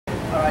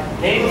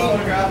Name a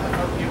photograph and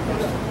help you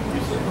post it.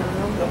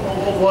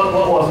 What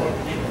was it?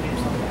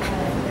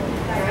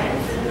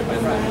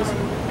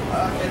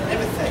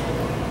 Name a thing.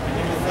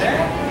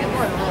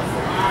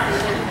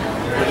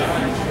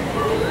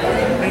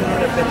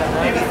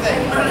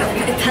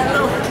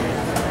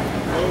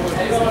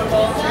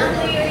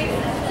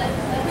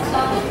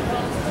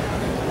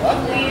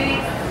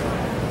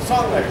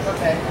 Song lyrics,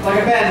 okay. Like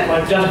a band,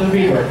 like Justin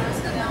Bieber.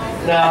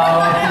 No.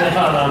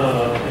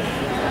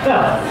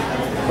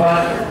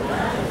 But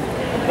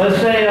let's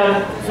say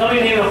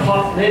somebody name a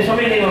pop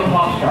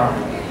star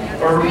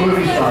or a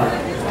movie star.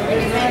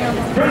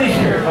 Britney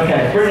Spears.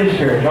 Okay, Britney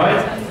Spears,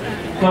 right?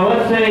 So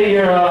let's say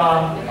you're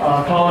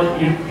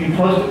you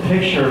post a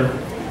picture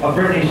of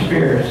Britney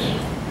Spears,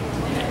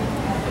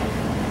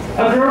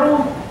 a girl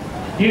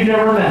you've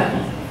never met,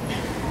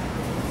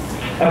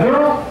 a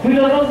girl who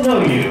doesn't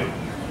know you,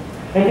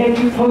 and yet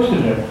you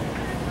posted it.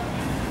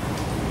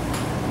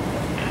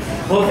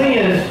 Well, the thing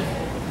is,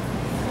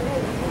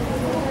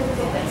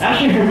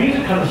 actually her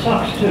music kind of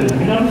sucks too. Have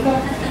you noticed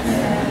that?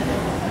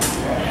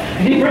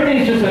 You see,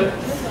 Britney's just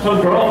some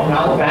girl from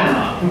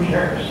Alabama. Who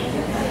cares?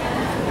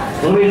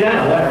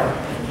 Louisiana, whatever.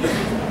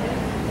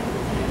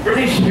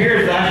 Britney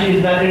Spears actually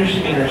is not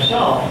interesting in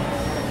herself.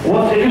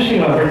 What's interesting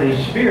about Britney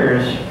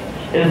Spears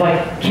is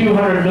like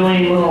 200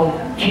 million little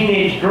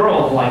teenage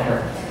girls like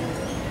her.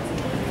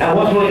 And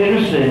what's really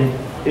interesting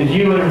is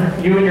you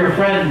and your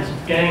friends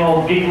getting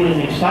all giggly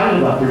and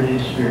excited about Britney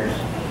Spears.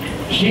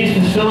 She's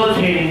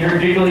facilitating your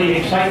giggly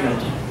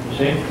excitement, you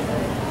see?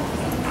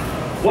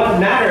 What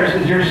matters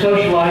is your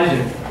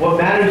socializing. What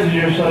matters is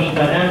your social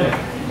dynamic.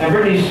 And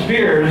Britney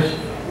Spears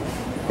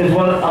is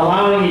what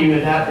allowing you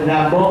in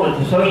that moment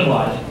to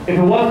socialize. If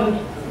it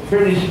wasn't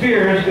Britney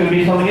Spears, it would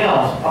be something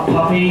else, a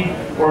puppy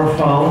or a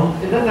phone.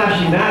 It doesn't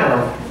actually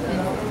matter.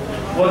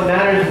 What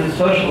matters is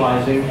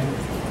socializing,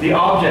 the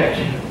object,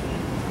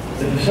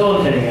 the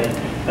facilitating it.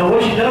 And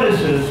what you notice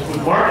is,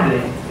 with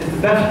marketing, is the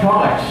best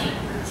products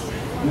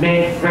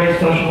make great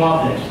social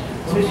objects.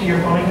 Let me see your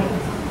phone again.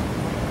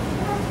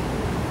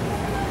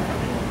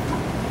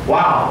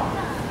 Wow.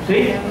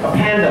 See? A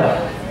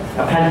panda.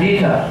 A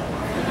pandita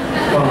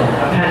phone.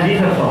 A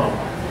pandita phone.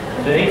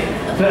 See?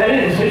 So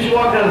since you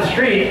walk down the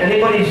street,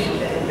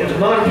 if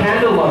another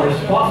panda lover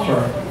spots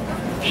her,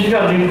 she's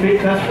got a new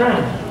big best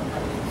friend.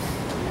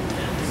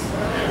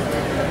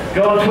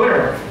 Go on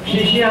Twitter.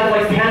 She has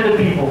like panda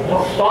people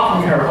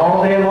stalking her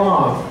all day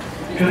long.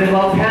 Because they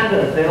love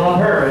pandas. They love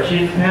her.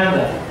 She's a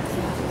panda.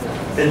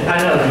 I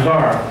know, it's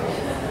bizarre.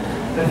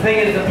 The thing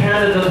is, the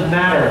panda doesn't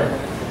matter.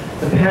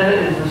 The panda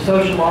is the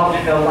social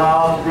object that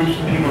allows groups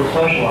of people to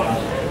socialize.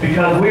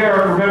 Because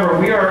remember,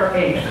 we are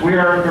apes. We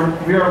are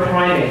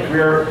primates. We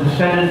are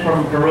descended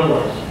from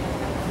gorillas.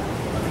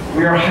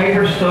 We are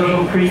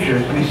hyper-social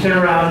creatures. We sit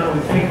around and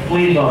we pick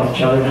fleas on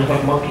each other just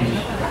like monkeys.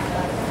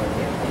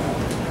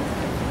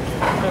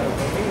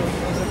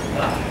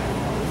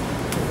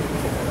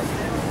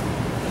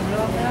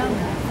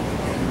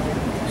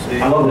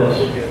 I love this.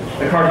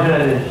 The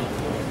cartoon it is.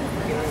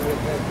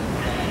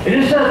 It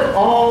just says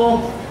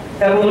all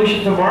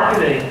evolutions of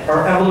marketing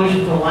are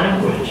evolutions of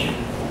language.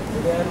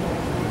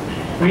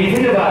 When you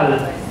think about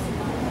it,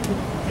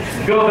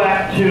 go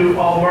back to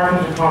all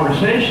markets and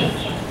conversations.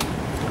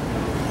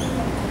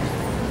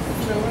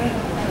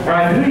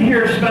 Alright, who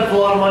here spends a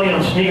lot of money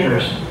on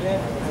sneakers?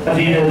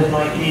 Adidas,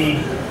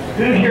 Nike.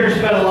 Who here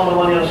spent a lot of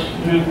money on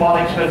who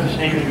bought expensive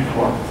sneakers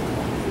before?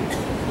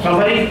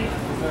 Somebody?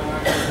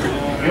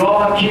 You all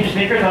have cheap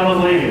sneakers? I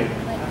don't believe you.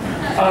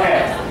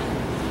 Okay.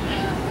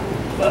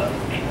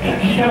 Can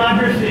you come out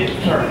here,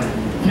 sir?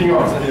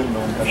 Senor.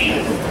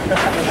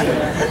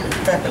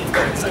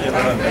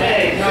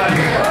 Hey, come on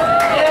here.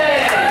 Yay!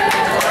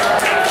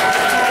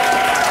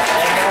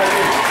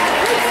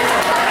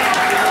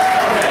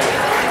 Okay.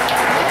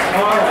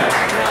 All right.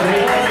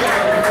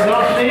 No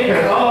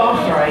sneakers. Oh, I'm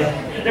sorry.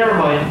 Never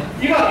mind.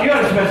 You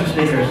got expensive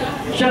sneakers.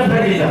 Chef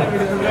Benita.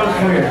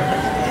 Come here.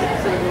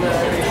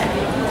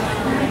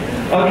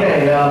 Okay,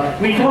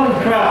 we told the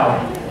crowd.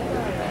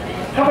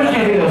 How much do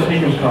you think those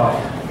sneakers cost?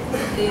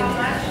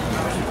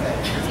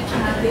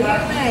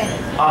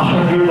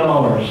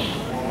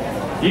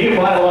 $100. You can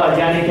buy a lot of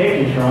Yanni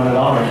cakes for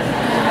 $100.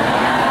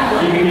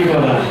 You can keep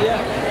on that.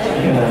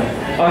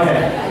 Okay.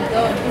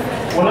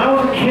 When I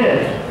was a kid,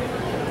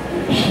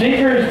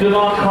 sneakers did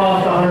not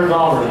cost $100.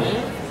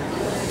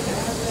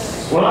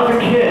 When I was a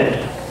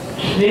kid,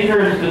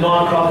 sneakers did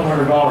not cost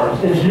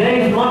 $100. In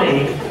today's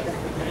money,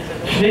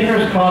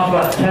 sneakers cost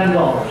about $10,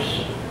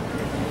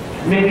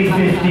 maybe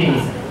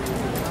 $15.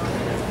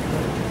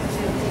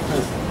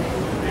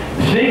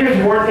 Sneakers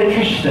weren't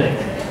interesting.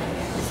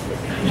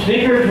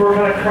 Sneakers were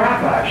kind of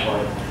crap,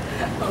 actually.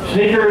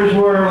 Sneakers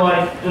were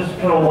like just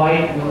kind of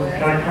white and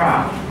kind of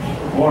crap.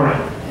 Boring.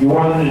 You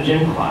wore them to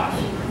gym class.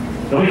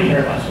 Nobody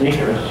cared about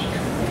sneakers.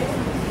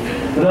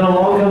 But then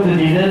along comes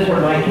Adidas or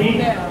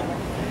Nike,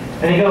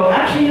 and they go,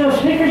 actually, you know,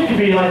 sneakers could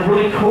be like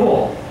really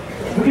cool.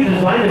 We could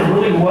design them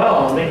really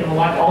well and make them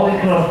like all these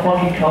kind of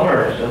funky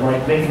colors and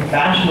like make them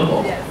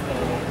fashionable.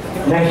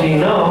 Next thing you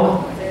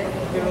know,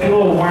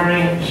 people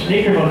wearing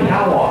sneakers on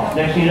catwalks.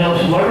 Next thing you know,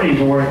 celebrities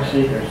are wearing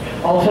sneakers.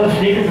 All of a sudden,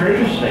 sneakers are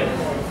interesting.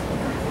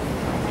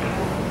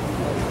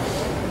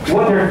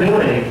 What they're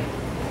doing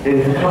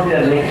is the company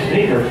that makes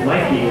sneakers,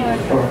 Nike,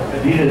 or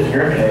Adidas in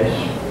your case,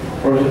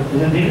 or is it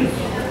Adidas?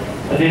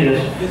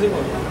 Adidas.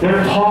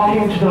 They're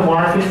talking to the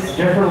market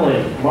differently.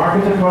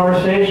 Market's a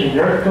conversation.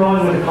 They're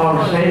going with a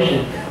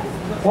conversation.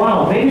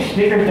 Wow, maybe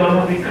sneakers don't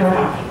have to be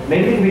crap.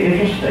 Maybe it can be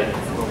interesting.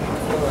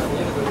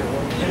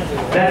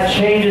 That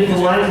changes the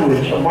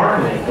language of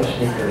marketing of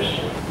sneakers.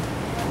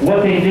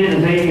 What they did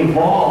is they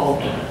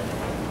evolved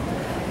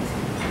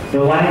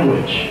the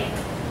language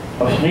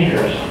of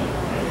sneakers.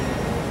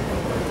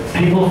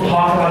 People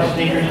talk about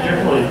sneakers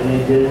differently than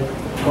they did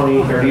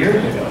 20, 30 years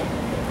ago.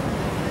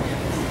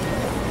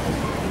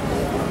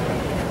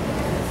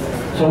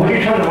 So when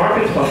you're trying to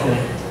market something,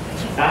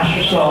 ask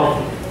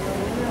yourself,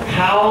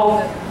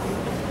 how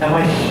am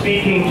I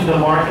speaking to the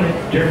market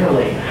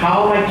differently?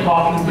 How am I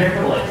talking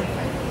differently?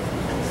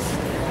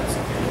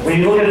 When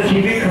you look at a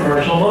TV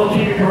commercial, most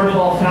TV commercials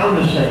all sound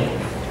the same.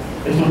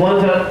 It's the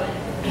ones that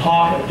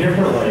talk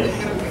differently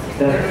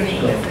that are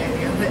interesting.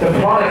 The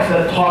products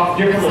that talk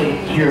differently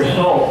to your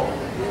soul.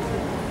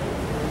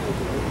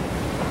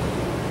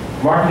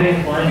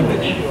 Marketing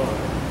language.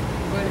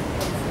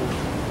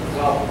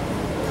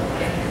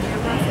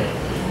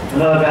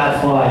 Another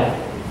bad slide.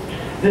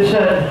 This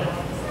said,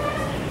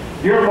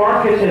 your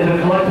market is a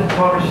collective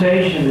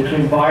conversation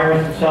between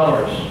buyers and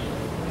sellers.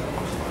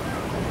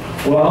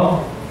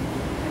 Well,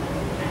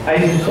 I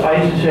used to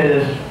say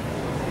this,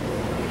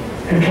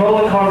 control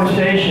the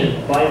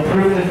conversation by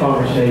improving the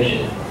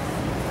conversation.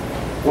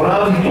 When I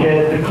was a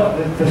kid,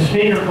 the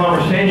speaker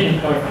conversation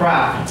kind of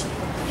cracked,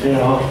 you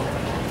know,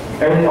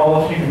 everything,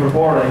 all the speakers were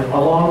boring.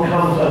 Along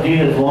comes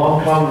Adidas,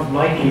 along comes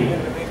Nike.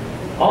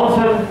 All of a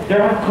sudden,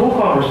 they're having cool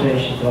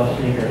conversations about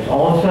sneakers.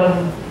 All of a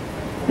sudden,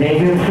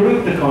 they've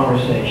improved the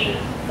conversation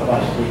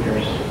about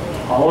sneakers.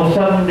 All of a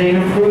sudden, they've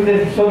improved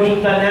the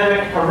social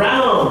dynamic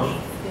around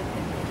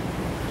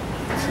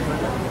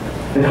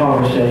the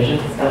conversation,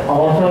 and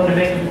all of a sudden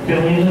they're making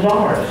billions of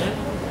dollars.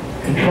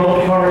 Control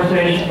the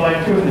conversation by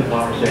improving the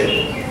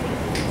conversation.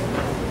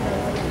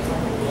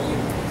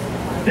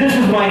 This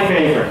is my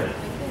favorite.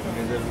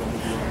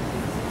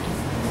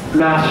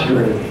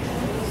 Mastery.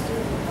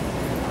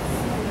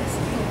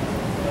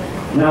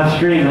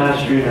 Mastery,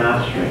 mastery,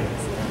 mastery.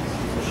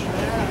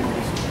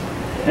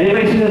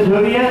 Anybody seen this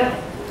movie yet?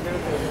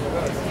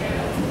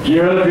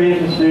 Jiro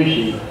Dreams of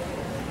Sushi.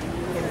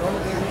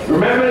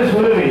 Remember this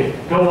movie?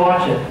 Go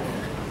watch it.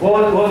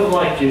 What was it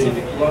like,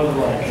 Judy? What was it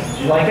like? Did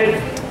you like it?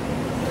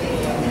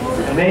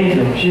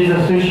 Amazing. She's a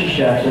sushi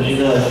chef, so she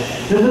does.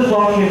 This is a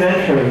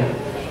documentary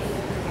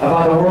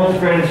about the world's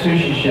greatest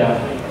sushi chef.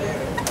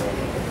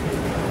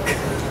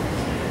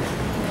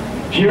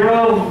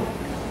 Jiro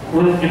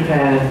lives in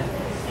Japan.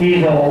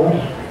 He's old,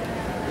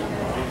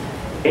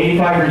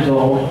 85 years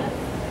old.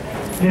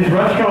 His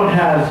restaurant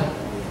has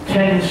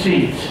 10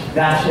 seats.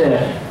 That's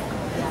it.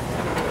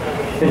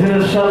 It's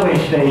in a subway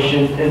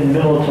station in the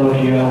middle of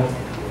Tokyo.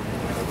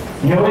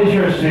 He always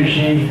serves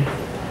sushi.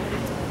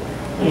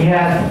 He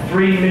has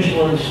 3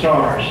 Michelin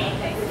stars.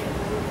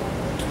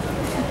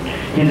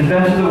 He's the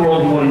best in the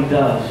world at what he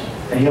does,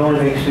 and he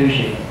only makes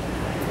sushi.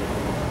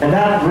 And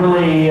that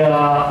really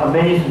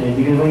amazed me,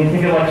 because when you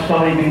think of like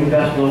somebody being the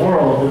best in the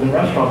world in the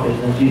restaurant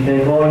business, you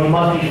think, oh, he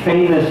must be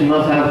famous, he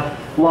must have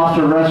lots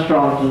of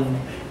restaurants in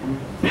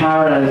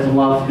Paradise in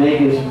Las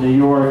Vegas, and New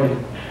York,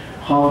 and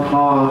Hong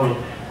Kong, and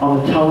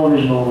on the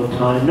television all the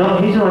time. No,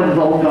 he's like this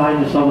old guy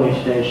in the subway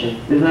station.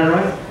 Isn't that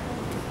right?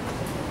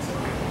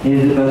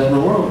 He's the best in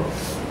the world.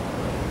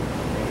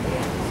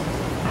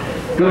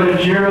 Go to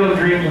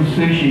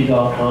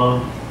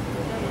jirodreamsofsushi.com.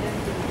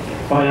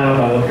 Find out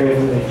about it. Great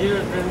movie.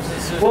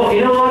 Well,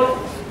 you know what?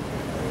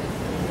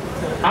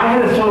 I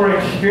had a similar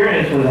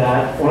experience with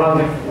that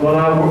when I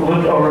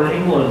lived over in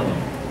England.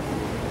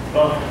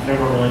 Oh,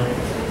 never mind.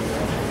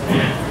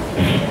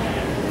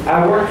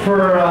 I worked for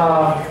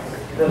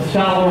the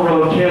Salvo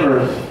Road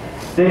Timbers.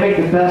 They make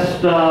the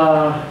best.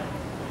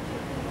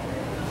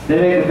 They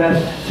make the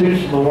best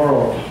suits in the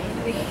world.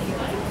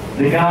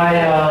 The guy,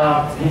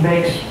 he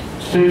makes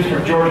suits for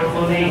George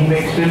Clooney. He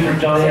makes suits for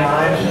Johnny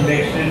Ives. He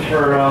makes suits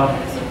for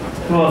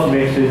who else he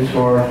makes suits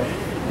for?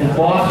 His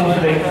boss used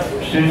to make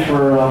suits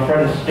for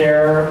Fred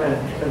Astaire and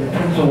the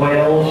Prince of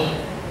Wales.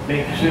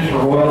 Make suits for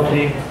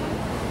royalty.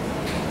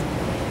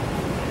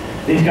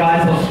 These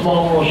guys have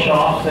small little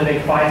shops. They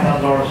make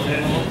 $5,000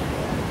 suits.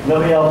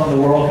 Nobody else in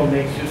the world can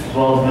make suits as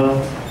well as them.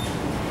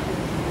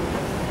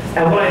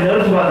 And what I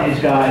noticed about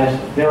these guys,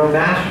 they were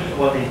masters of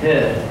what they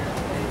did.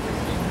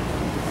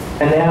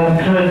 And they have a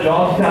kind of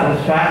job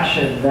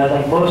satisfaction that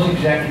like most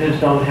executives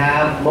don't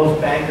have,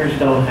 most bankers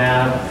don't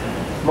have,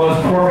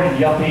 most corporate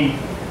yuppie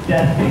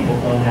death people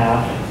don't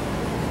have.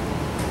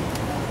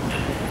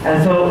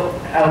 And so,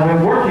 as I've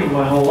been working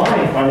my whole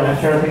life, I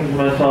started thinking to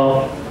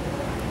myself,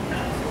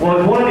 well,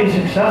 if you want to be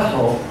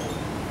successful,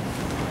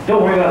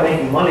 don't worry about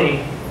making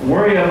money,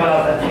 worry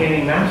about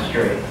attaining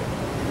mastery.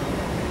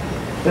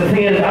 The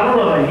thing is, I don't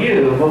know about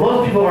you, but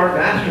most people aren't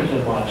masters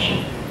of much.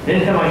 They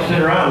just kind of like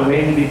sit around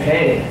waiting to be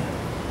paid.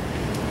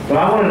 But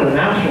I wanted to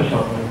master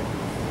something.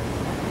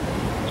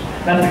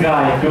 That's the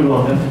guy at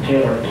Google, that's the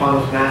Taylor,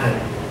 Thomas Mann.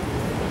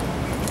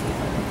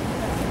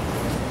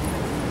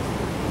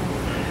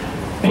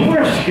 People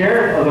are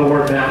scared of the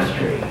word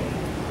mastery.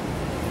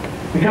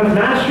 Because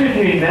mastery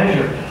can be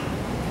measured.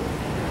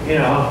 You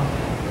know,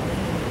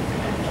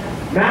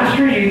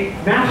 mastery, you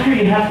have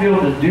to be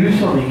able to do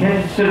something. You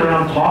can't just sit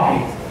around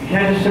talking. You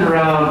can't just sit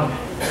around,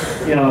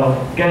 you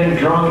know, getting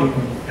drunk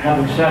and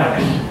having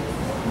sex.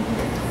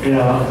 You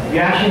know, you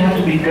actually have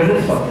to be good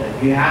at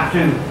something. You have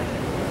to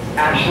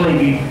actually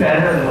be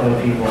better than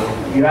other people.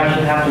 You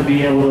actually have to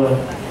be able to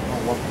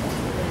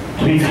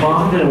be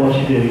confident in what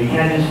you do. You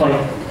can't just like,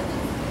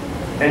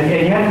 and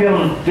you have to be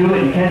able to do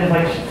it. You can't just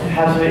like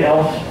have somebody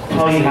else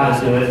tell you how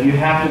to do it. You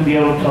have to be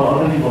able to tell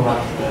other people how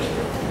to do it.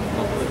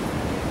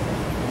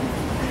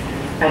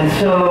 And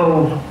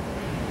so,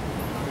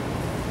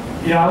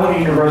 you know, I went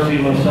to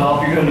university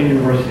myself. You're going to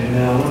university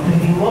now. I'm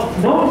thinking, well,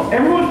 no,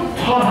 everyone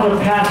taught how to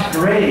pass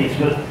grades,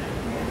 but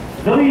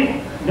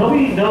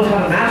nobody knows how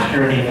to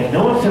master anything.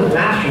 No one says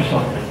master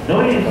something.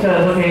 Nobody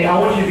says, okay, I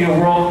want you to be a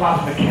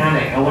world-class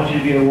mechanic. I want you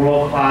to be a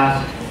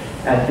world-class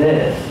at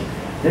this.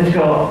 They just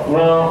go,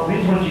 well, we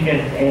just want you to get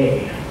an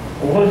A.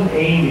 Well, what does an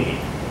A mean?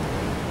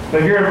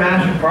 But if you're a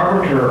master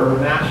carpenter or a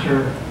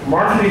master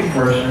marketing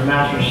person or a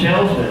master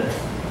salesman,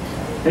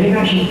 then you've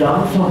actually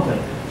done something.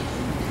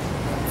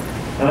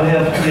 And I think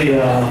that's pretty,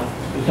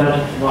 it's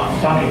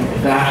not sucking,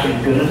 it's actually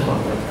good at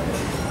something.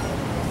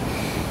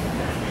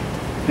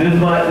 This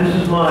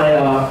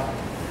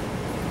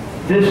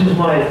is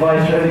my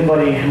advice to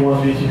anybody who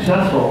wants to be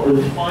successful,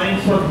 is find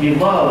something you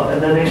love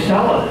and then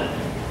excel at it.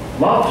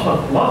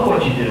 Love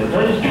what you do,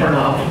 don't just turn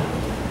up.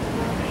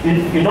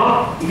 If you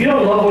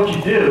don't love what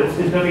you do,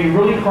 it's going to be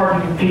really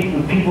hard to compete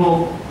with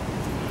people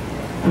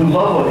who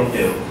love what they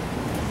do.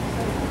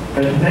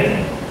 Don't you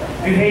think?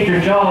 If you hate your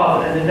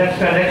job and the next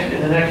guy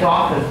in the next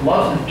office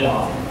loves his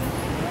job,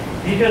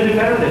 he's going to do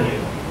better than you.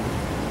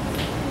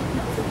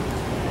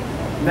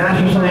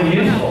 Master something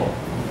useful.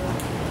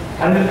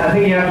 I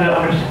think you have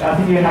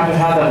to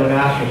have that to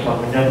master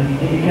something.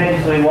 You can't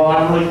just say, well,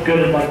 I'm really good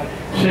at like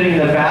sitting in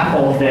the bath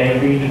all day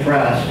and being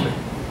depressed.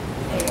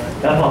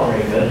 That's not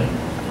very good.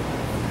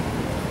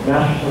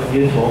 Master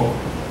something useful.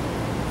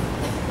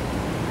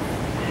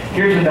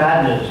 Here's the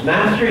bad news.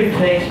 Mastery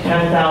takes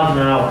 10,000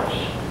 hours.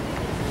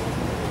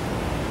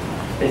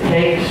 It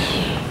takes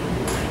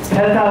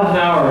 10,000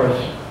 hours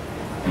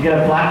to get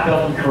a black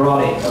belt in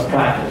karate of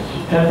practice.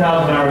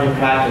 10,000 hours of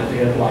practice to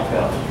get a black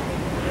belt.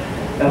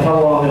 That's how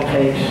long it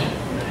takes.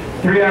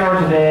 3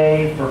 hours a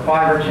day for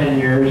 5 or 10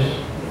 years.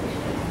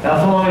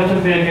 That's how long it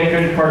took me to get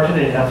good at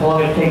cartooning. That's how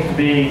long it takes to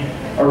be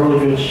a really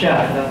good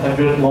chef. That's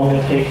how long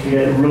it takes to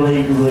get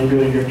really, really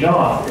good at your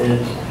job.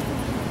 Is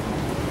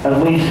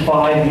at least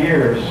 5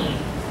 years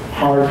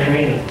hard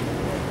training.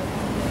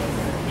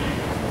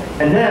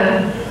 And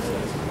then,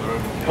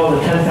 it's called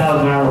the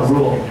 10,000 hour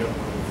rule.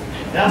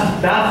 That's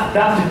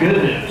the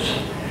good news.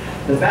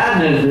 The bad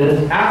news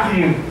is, after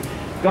you've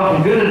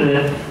gotten good at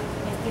it,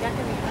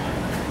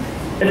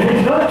 it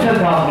takes another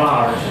 10,000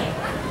 hours.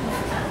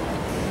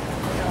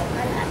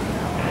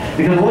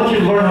 Because once you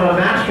learn how to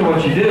master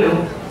what you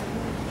do,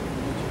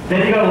 then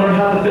you got to learn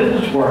how the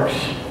business works.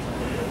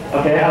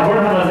 Okay, I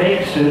learned how to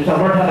make suits, I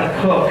learned how to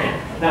cook.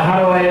 Now how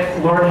do I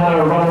learn how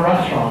to run a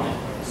restaurant?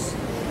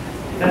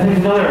 That takes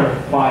another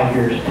 5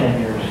 years, 10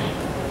 years.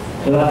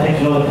 So that takes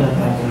another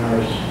 10,000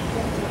 hours.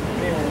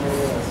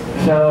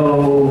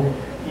 So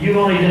you've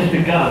only just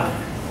begun.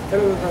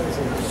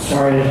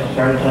 Sorry to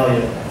tell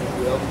you.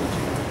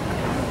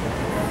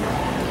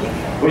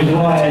 Which is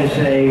why I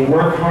say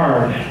work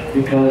hard,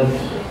 because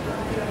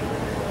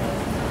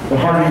the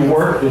harder you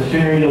work, the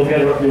sooner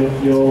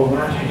you'll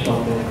master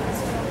something.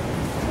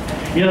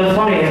 You know, it's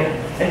funny.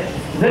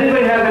 Does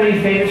anybody have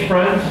any famous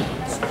friends?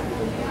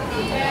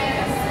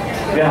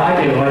 Yeah, I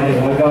do.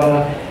 I've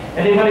got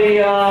anybody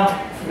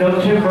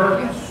know Tim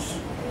Burton?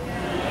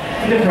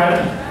 He's a friend.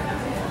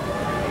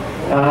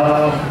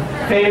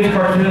 Famous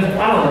cartoonist? I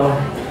don't know.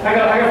 I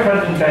got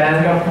friends in bands.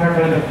 I got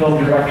friends in film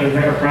directors. I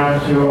got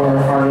friends who are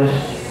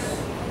artists.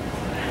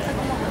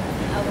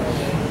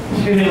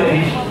 Excuse me,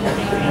 ladies.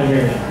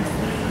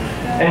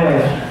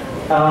 Anyways,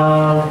 so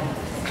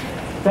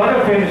I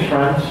got famous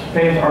friends,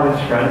 famous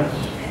artist friends.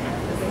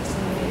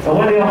 And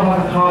what do they all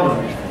have in common?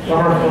 Some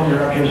are film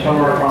directors, some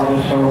are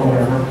artists, some are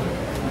whatever,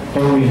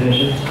 some are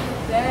musicians.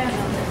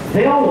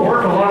 They all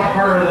work a lot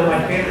harder than my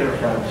favorite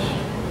friends.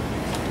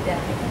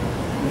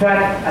 In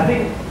fact, I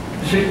think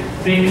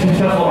being a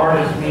successful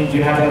artist means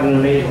you have to have an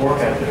amazing work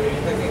ethic.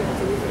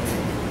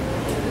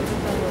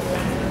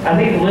 I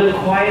think live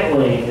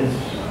quietly is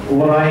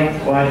what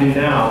I do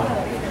now.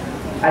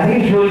 I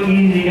think it's really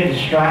easy to get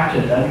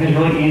distracted. I think it's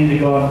really easy to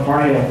go out and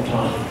party all the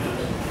time.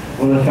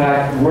 When in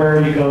fact, where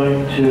are you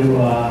going to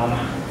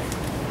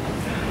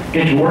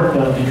get your work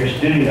done to your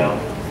studio,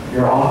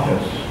 your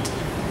office?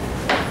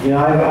 You know,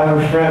 I have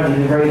a friend,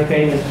 he's a very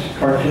famous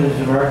cartoonist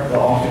in America,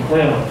 Hugh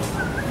Macleod.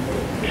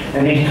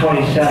 And he's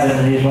 27,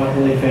 and he's like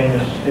really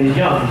famous. And he's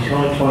young, he's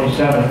only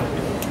 27.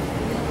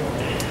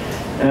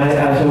 And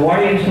I said,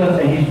 why are you so,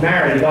 and he's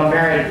married, he got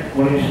married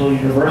when he was still in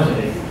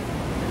university.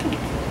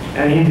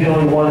 And he's the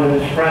only one of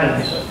his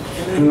friends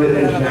who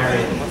is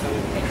married.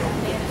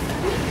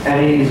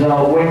 And he's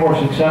way more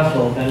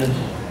successful than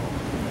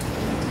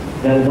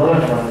his other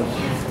friends.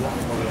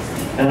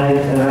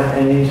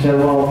 And he said,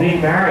 well, being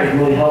married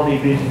really helped me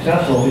be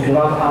successful because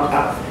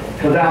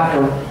because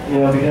after,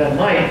 because at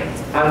night,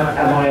 I'm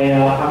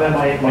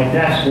at my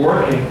desk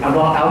working. I'm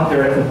not out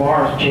there at the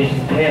bars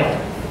chasing tail.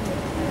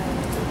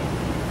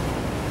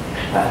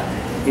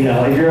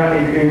 If you're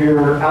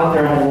out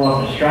there having a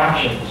lot of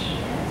distractions,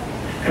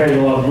 creating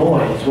a lot of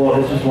noise, well,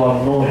 it's just a lot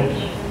of noise.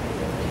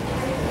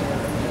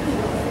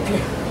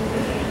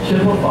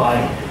 Simplify.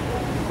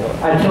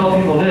 I tell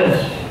people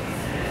this.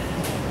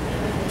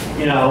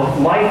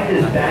 Life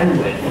is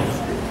bandwidth.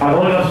 I've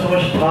only got so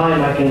much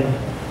time I can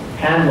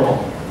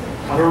handle.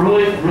 I'm a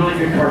really, really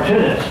good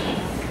cartoonist.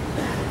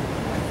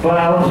 But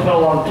I don't spend a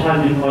lot of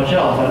time doing much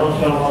else. I don't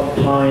spend a lot of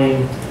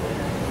time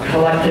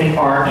collecting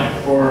art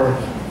or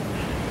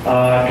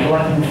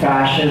collecting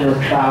fashion or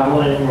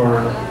traveling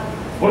or...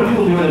 What do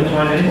people do with their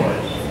time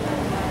anyways?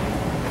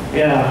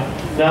 Yeah.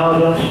 No,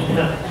 don't...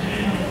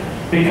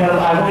 Because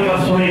I've only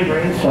got so many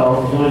brain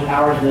cells, so many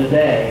hours in a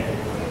day.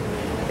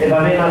 If I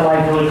made my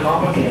life really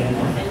complicated,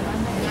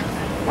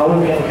 I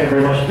wouldn't get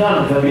very much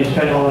done because I'd be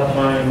spending all that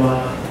time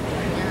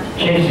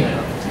chasing it.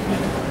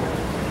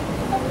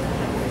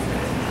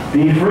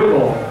 Be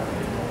frugal.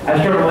 I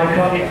started my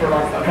company for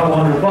like a couple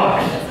 $100.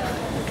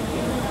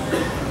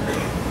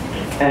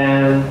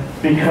 And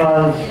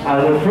because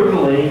I live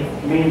frugally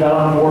means I don't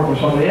have to work for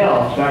somebody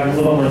else, so I can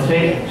live on my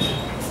savings.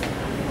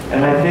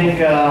 And I think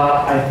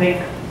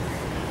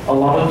a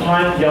lot of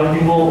times young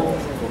people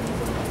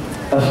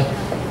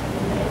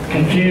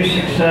confuse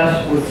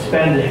success with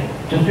spending.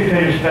 Just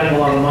because you're spending a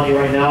lot of money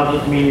right now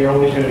doesn't mean you're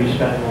always going to be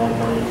spending a lot of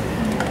money.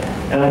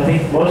 And I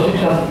think most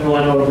successful people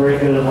I know are very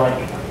good at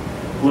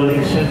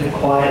living simply,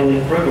 quietly,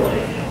 and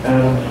frugally.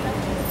 And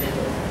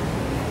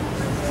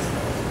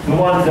the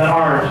ones that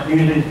aren't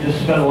usually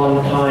just spend a lot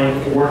of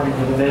time working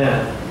for the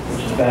man,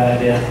 which is a bad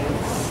idea.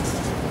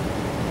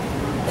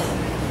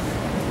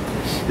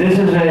 This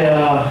is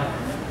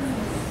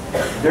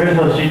there is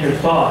no secret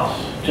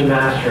sauce to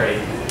mastery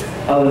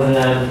other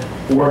than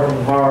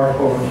working hard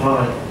over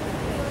time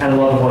and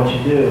loving what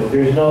you do.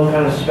 There's no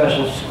kind of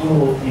special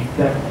school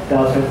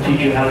that's going to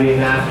teach you how to be a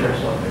master or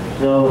something.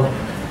 There's no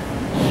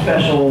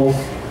special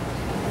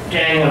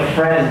gang of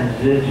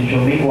friends that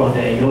you'll meet one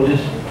day. You'll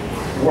just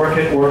work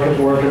it,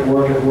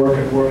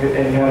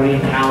 and you have any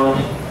talent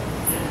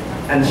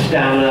and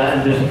stamina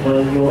and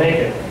discipline, you'll make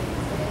it.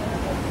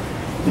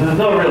 So there's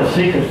no real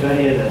secrets to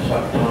any of this,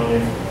 I'm telling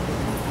you.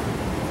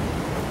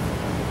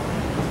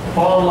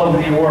 Fall in love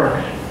with your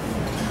work.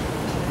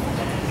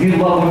 If you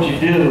love what you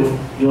do,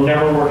 you'll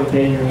never work a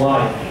day in your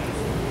life.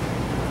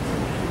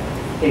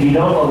 If you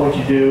don't love what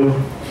you do,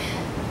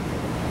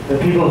 the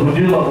people who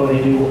do love what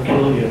they do will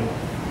kill you.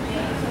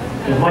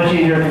 It's much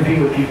easier to compete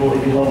with people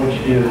if you love what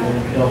you do than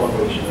if you don't love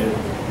what you do.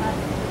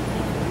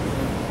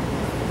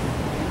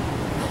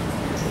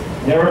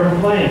 Never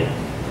complain.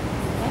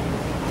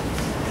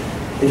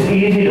 It's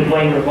easy to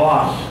blame your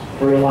boss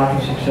for your lack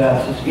of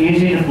success. It's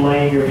easy to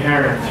blame your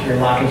parents for your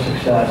lack of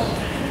success.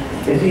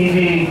 It's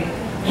easy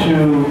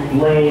to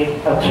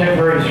blame a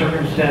temporary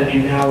circumstance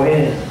you're now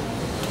in.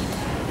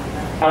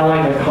 I don't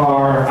like my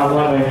car, I don't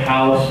like my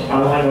house, I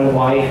don't like my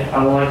wife, I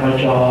don't like my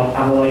job, I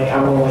don't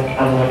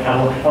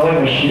like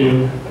my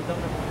shoe.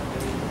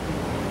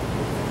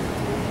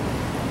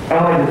 I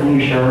don't like the blue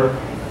shirt.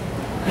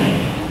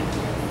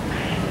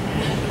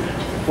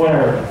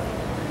 Whatever.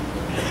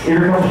 If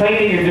you're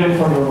complaining you're doing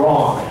something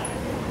wrong.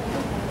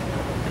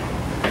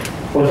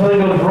 When something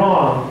goes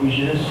wrong, you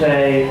should just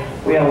say,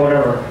 well, yeah,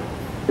 whatever.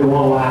 It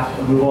won't last,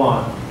 and move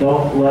on.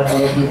 Don't let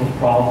other people's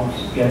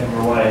problems get in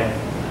your way.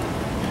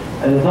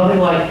 And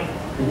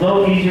there's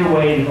no easier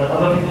way to let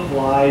other people's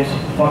lives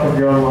fuck up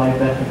your own life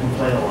than to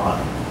complain a lot.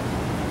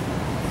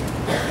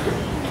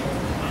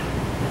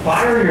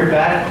 Fire your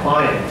bad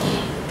clients.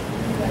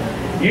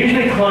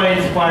 Usually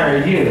clients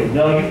fire you.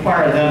 No, you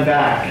fire them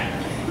back.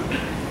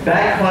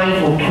 Bad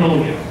clients will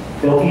kill you.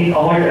 They'll eat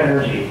all your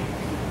energy.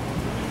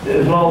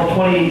 There's an old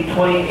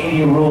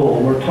 20-80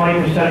 rule where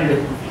 20%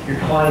 of your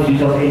clients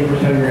use up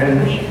 80% of your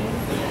energy.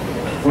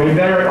 Well, you're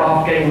better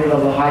off getting rid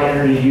of the high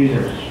energy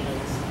users.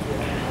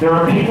 There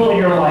are people in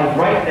your life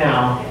right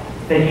now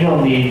that you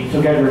don't need,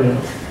 so get rid of them.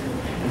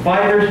 In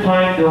 5 years'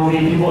 time, there will be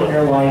people in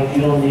your life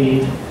you don't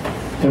need,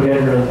 so get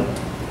rid of them.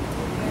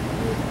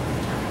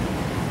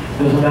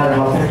 Doesn't matter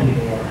how picky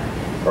they are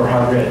or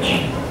how rich.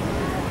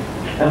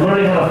 And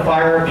learning how to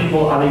fire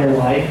people out of your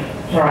life.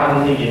 Sorry, I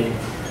don't need you.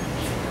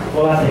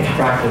 Well, that takes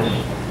practice.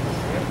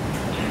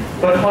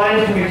 But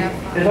clients can be,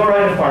 it's all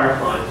right to fire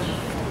clients.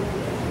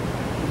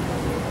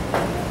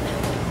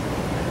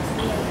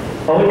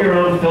 Own your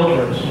own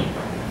filters.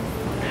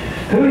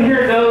 Who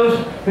here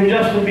knows who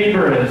Justin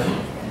Bieber is?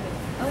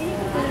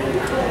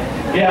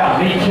 Yeah,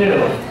 me too.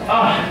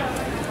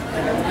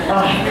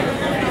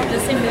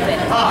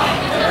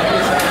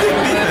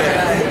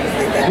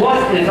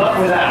 What is up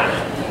with that?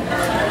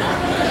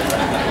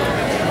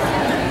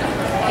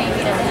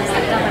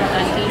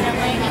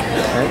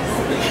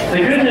 The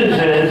good news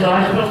is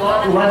I spend a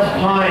lot less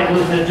time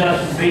listening to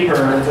Justin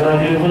Bieber than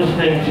I do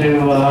listening to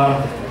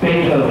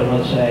Beethoven,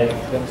 let's say,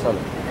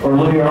 or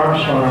Louis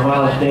Armstrong or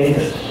Miles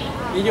Davis.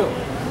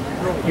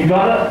 You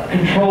gotta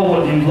control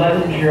what you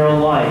let into your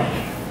own life.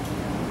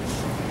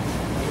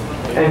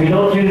 And if you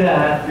don't do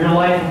that, your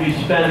life will be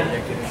spent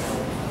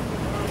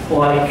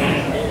like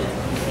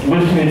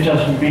listening to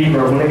Justin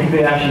Bieber when it could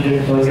be actually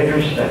doing something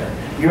interesting.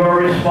 You are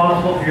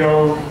responsible for your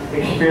own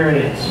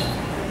experience.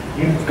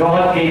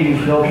 God gave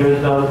you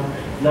filters, now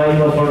you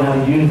must learn how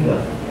to use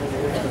them.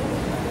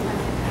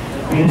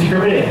 Be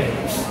discriminating.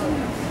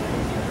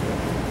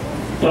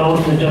 Don't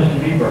listen to Justin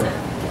Bieber.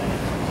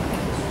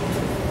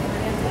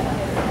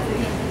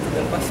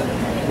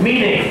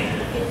 Meaning.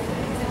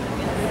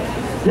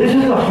 This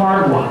is a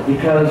hard one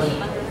because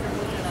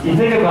you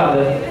think about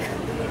it,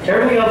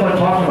 everything else I'm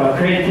talking about,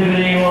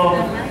 creativity, well,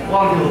 a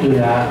lot of people do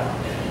that.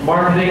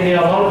 Marketing,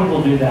 yeah, a lot of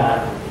people do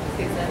that.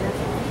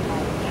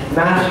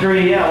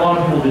 Mastery, yeah, a lot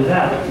of people do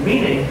that.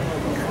 Meaning,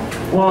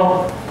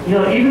 well, you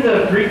know, even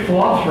the Greek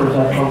philosophers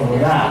have trouble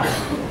with that.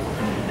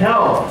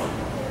 Hell,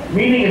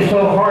 meaning is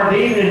so hard,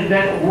 they even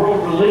invent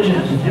world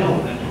religions to deal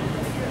with it.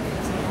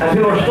 And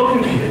people are still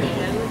confused.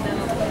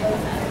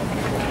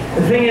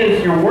 The thing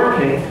is, you're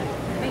working,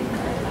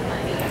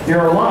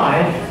 you're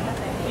alive,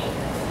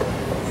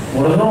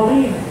 what does it all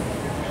mean?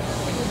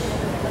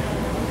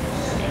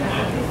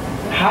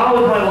 How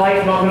is my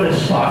life not going to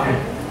suck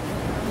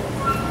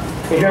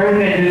if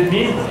everything I do is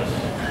meaningless?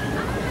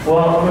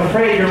 Well, I'm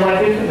afraid your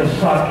life is going to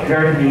suck if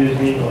everything you do is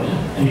meaningless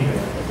to you.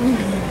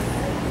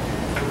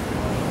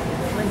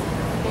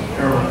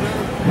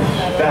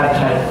 Bad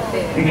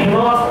type. You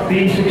cannot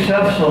be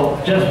successful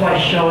just by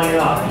showing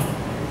up.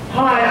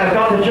 Hi, I've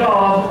got the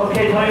job.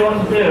 Okay, tell me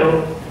what to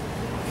do.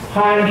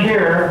 Hi, I'm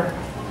here.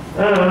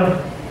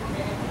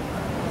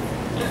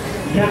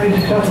 You can't be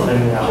successful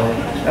doing it that way.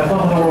 That's not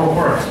how the world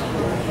works.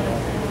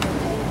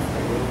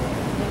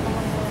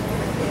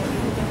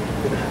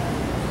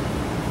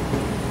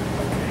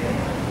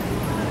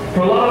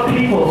 For a lot of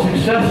people,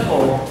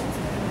 successful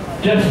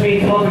just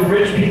means helping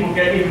rich people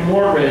get even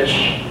more rich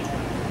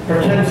for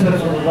 10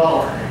 cents on the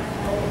dollar.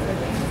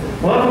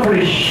 Well, that's a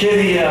pretty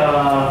shitty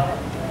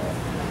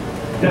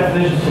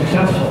definition of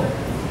successful.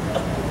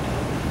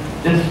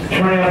 Just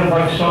turning out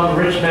like some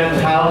rich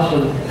man's house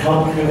and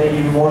helping you make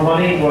even more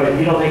money, but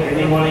you don't make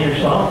any money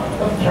yourself?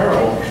 That's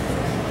terrible.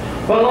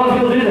 But a lot of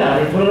people do that.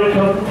 They put on a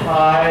coat and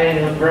tie, and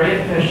they're very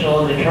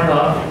official, and they turn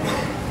up.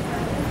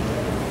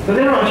 But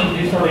they don't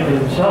actually do something for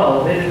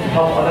themselves. They just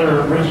help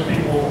other rich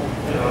people,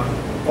 you know,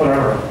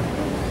 whatever.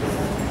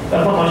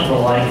 That's not much of a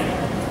life.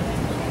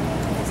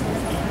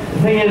 The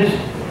thing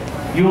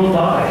is, you will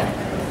die.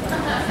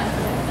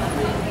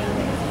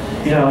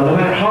 You know, no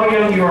matter how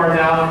young you are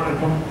now,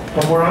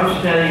 from where I'm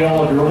standing, you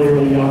all look really,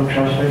 really young,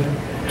 trust me.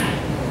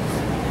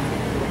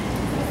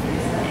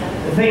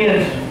 The thing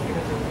is,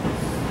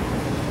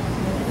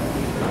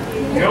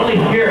 you're only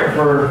here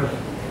for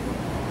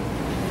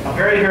a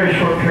very, very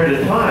short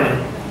period of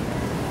time.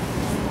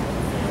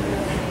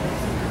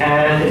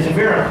 And it's a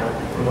miracle,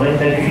 really,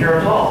 that you're here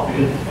at all.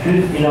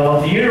 Because, you know,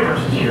 the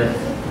universe is here.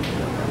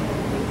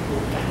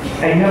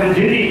 And you have a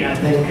duty, I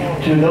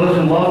think, to those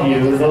who love you,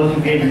 and those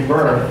who gave you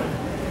birth,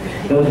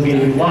 those who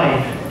gave you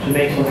life, to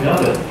make something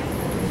of it.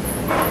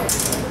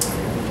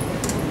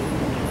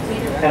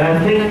 And I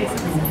think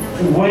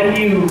when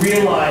you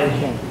realize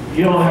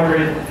you don't have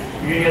you're going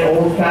to get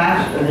old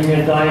fast and you're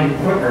going to die even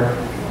quicker,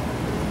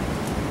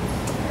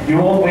 you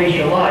won't waste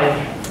your life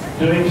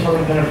doing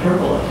something kind of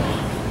frivolous.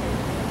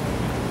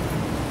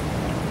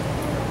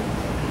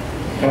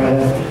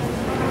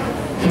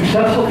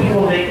 Successful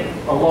people make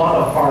a lot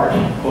of art,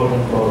 quote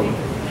unquote.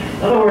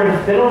 In other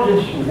words, they don't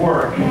just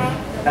work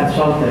at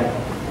something.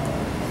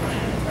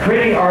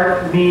 Creating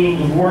art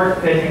means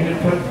work that you can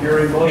put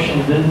your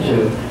emotions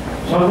into.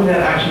 Something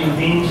that actually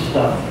means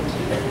stuff.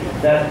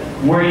 That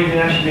where you can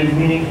actually do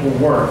meaningful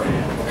work.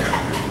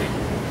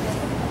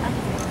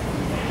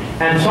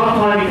 And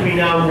sometime between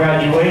now and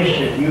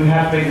graduation, you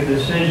have to make a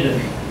decision.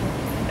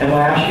 Am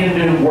I actually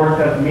going to do work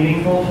that's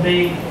meaningful to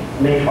me,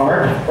 make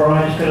art, or am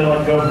I just going to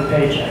let go of the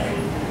paycheck?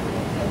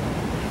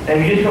 And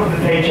if you just go for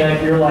the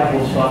paycheck, your life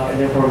will suck, and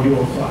therefore you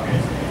will suck.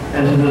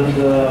 And so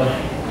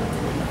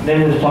the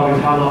name of this talk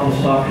is How Not to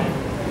Suck.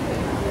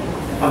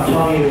 I'm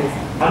telling you,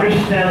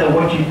 understand that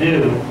what you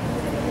do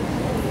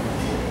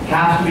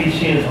has to be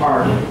seen as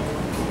art.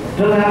 It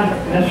doesn't have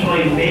to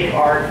necessarily make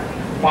art,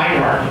 fine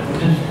art, but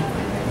just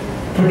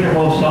put your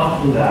whole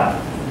self through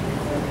that.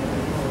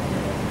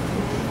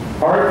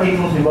 Art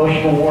equals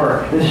emotional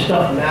work. This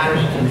stuff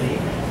matters to me.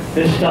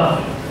 This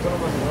stuff,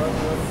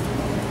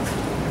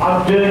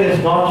 I'm doing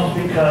this not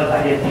just because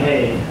I get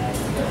paid,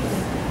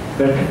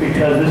 but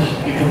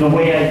because the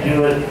way I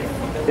do it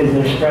is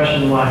an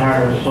expression of my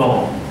heart and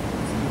soul.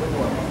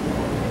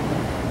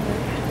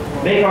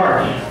 Make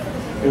art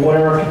in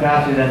whatever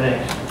capacity that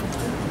makes.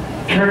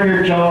 Turn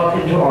your job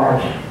into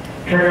art.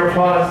 Turn your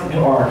product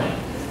into art.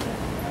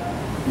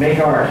 Make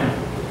art.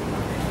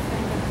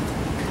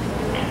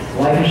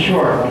 Life is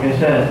short, like I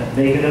said.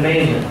 Make it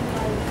amazing.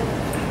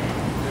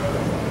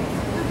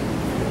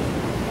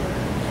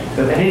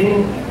 But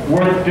anything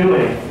worth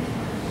doing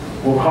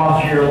will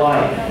cost you your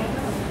life.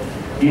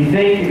 You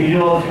think if you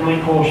do all this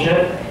really cool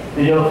shit,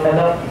 that you'll end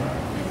up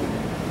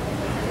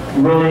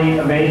really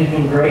amazing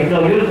and great?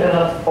 No, you'll just end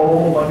up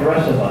old like the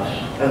rest of us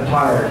and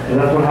tired, because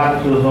that's what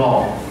happens to us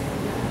all.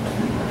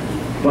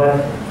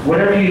 But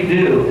whatever you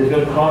do is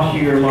going to cost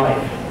you your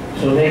life.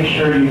 So make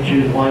sure you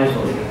choose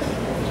wisely,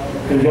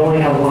 because you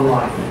only have one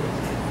life.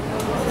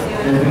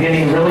 And it's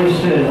beginning really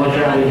soon once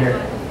you're out of here.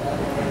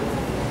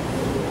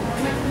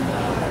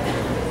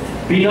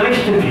 Be nice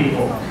to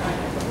people.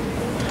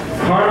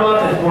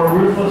 Karma is more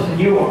ruthless than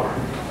you are.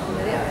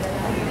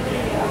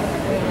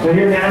 So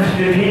you're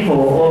nasty to people,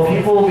 well,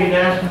 people will be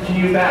nasty to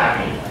you back.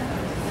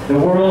 The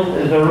world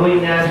is a really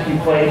nasty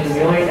place, and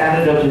the only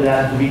antidote to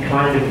that is to be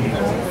kind to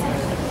people.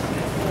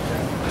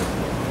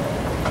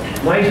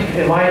 Nice,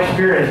 in my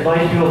experience,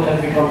 nice people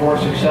tend to become more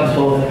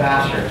successful than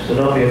bastards, so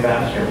don't be a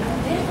bastard.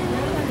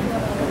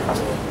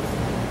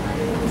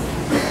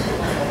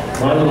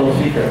 My little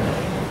secret.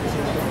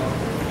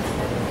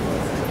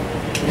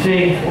 You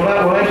see, when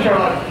I started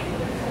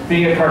out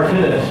being a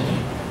cartoonist,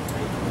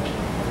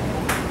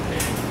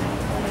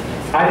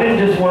 I didn't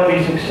just want to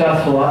be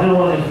successful, I didn't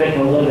want to just make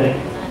a living.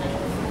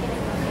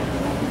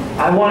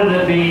 I wanted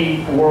to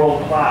be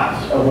world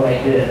class at what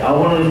I did. I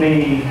wanted to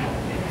be,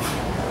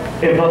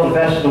 if not the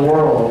best in the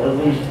world, at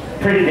least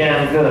pretty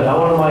damn good. I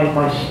wanted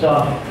my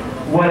stuff,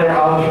 whether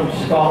I was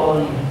from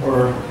Scotland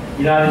or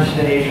United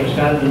States or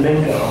San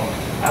Domingo,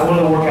 I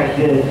wanted the work I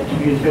did to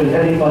be as good as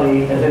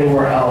anybody, as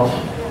anywhere else,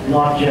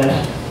 not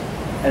just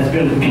as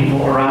good as the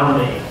people around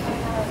me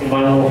in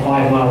my little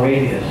 5-mile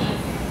radius.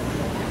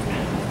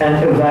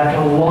 And it was that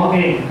kind of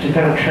longing to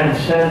kind of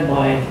transcend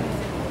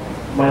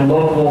my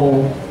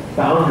local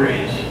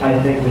boundaries, I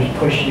think, which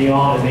pushed me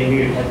on and made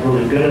me like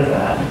really good at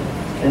that.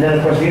 And then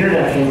of course the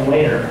internet came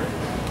later,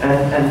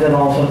 and then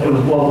also it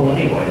was global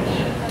anyways.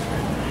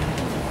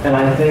 And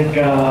I think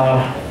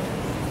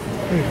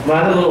my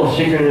other little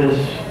secret is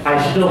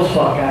I still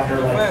suck after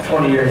like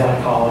 20 years out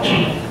of college,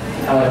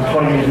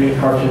 20 years being a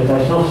cartoonist,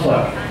 I still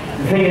suck.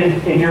 The thing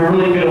is, if you're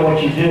really good at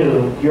what you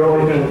do, you're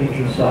always going to think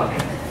you suck.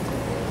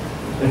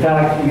 In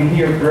fact, if you think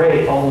you're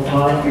great all the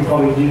time, you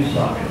probably do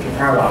suck. It's a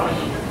paradox.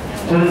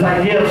 So this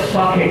idea of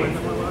sucking,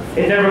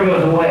 it never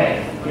goes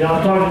away. You know, I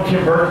was talking to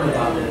Tim Burton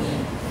about this.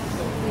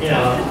 You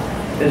know,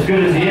 as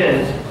good as he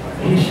is,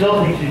 he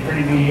still thinks he's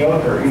pretty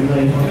mediocre, even though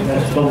he's one of the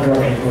best film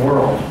directors in the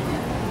world.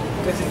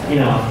 You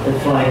know,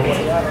 it's like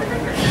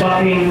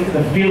sucking,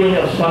 the feeling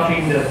of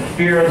sucking, the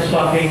fear of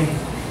sucking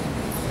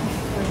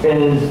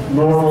is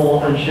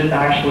normal and should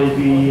actually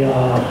be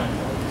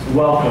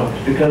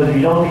welcomed, because if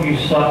you don't think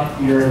you suck,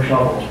 you're in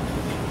trouble.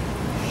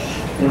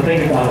 So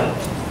think about it.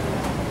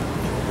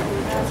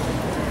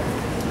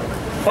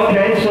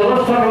 Okay, so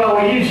let's talk about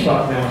why you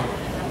suck now.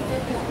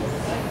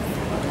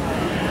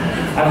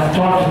 I've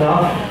talked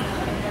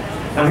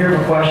enough. I'm here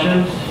for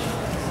questions.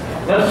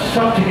 Let's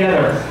suck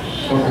together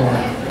some more.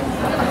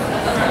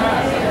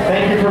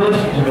 Thank you for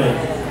listening to me.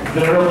 It's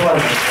been a real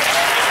pleasure.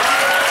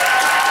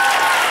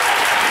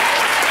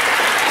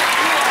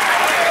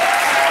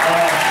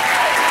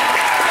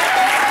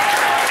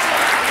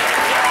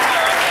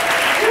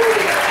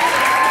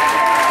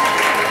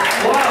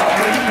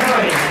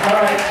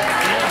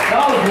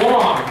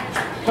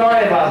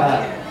 Sorry about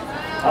that.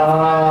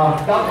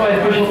 That's my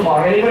official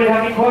talk. Anybody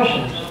have any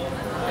questions?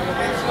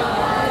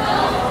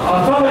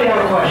 Somebody have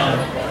a question?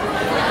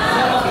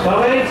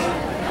 Somebody?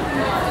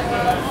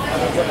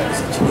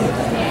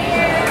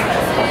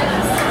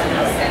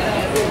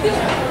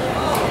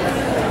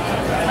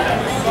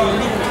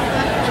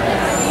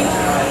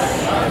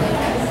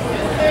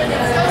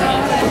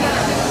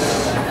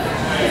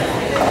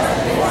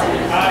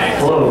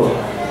 Hello.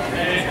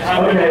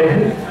 Okay.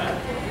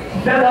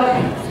 Stand up.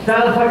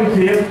 Stand up so I can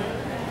see you.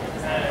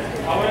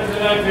 I wanted to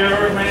know if you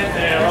ever met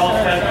the Ross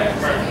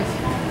expert.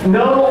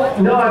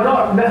 No, I've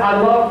not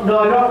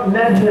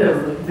met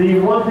him. The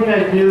one thing I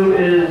do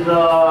is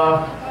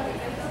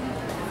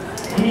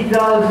he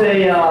does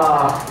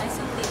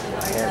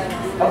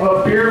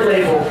a beer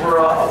label for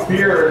a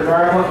beer in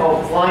America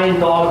called Flying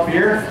Dog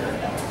Beer,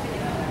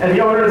 and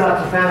the owner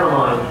that's a fan of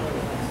mine.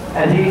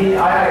 And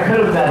I could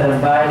have met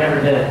him, but I never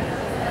did.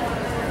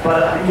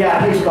 But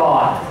yeah, he's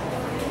God.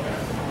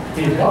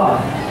 He's God.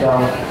 So,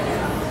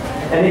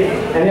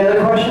 any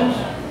other questions?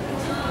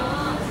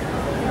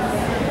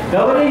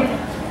 Nobody?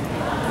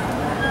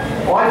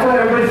 Why is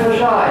everybody so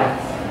shy?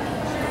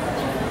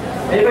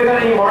 Anybody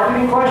got any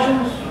marketing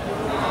questions?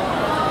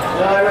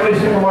 Everybody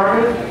super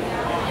marketing?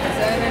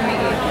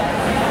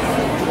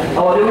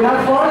 Oh, did we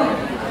have fun?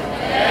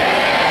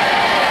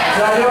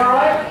 Did I do all right?